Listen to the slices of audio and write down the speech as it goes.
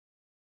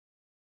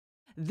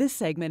This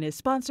segment is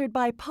sponsored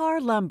by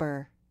Parr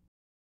Lumber.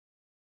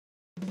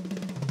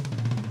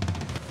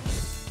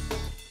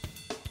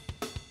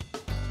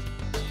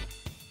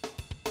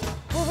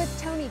 We're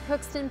with Tony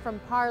Cookston from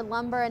Parr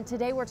Lumber, and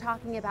today we're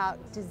talking about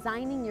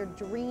designing your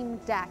dream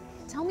deck.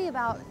 Tell me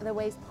about the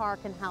ways Parr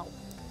can help.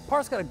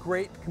 Parr's got a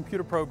great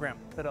computer program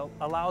that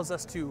allows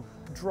us to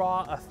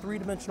draw a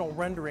three-dimensional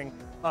rendering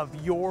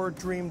of your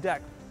dream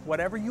deck.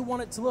 Whatever you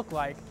want it to look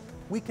like,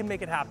 we can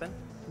make it happen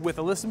with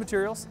a list of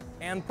materials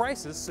and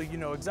prices, so you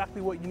know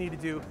exactly what you need to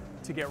do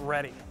to get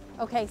ready.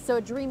 Okay, so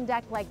a dream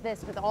deck like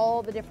this with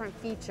all the different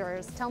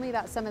features. Tell me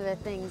about some of the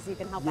things you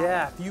can help out with.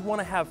 Yeah, if you want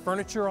to have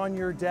furniture on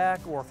your deck,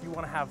 or if you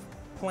want to have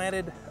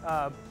planted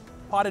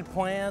potted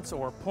plants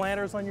or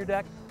planters on your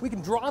deck, we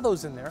can draw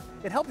those in there.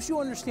 It helps you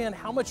understand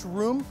how much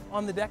room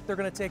on the deck they're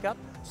going to take up,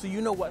 so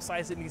you know what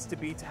size it needs to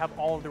be to have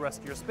all of the rest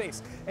of your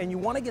space. And you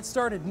want to get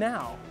started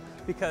now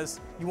because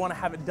you want to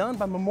have it done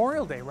by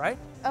Memorial Day, right?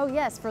 Oh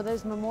yes, for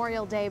those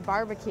Memorial Day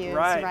barbecues,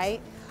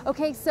 right?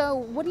 Okay, so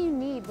what do you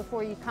need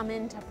before you come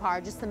into Parr?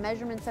 Just the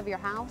measurements of your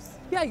house?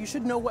 Yeah, you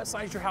should know what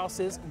size your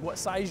house is, what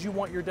size you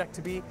want your deck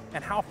to be,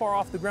 and how far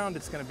off the ground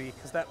it's going to be,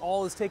 because that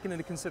all is taken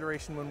into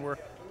consideration when we're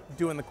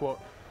doing the quote.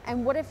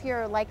 And what if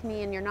you're like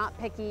me and you're not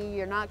picky,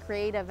 you're not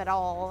creative at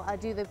all?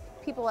 Do the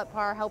people at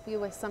Parr help you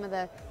with some of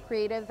the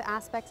creative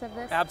aspects of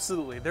this?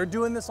 Absolutely. They're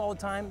doing this all the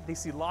time. They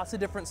see lots of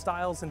different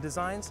styles and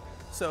designs,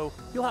 so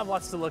you'll have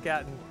lots to look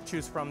at and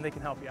choose from. They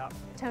can help you out.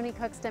 Tony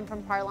Cookston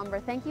from Parr Lumber,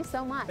 thank you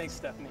so much. Thanks,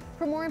 Stephanie.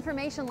 For more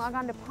information, log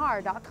on to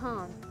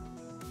parr.com.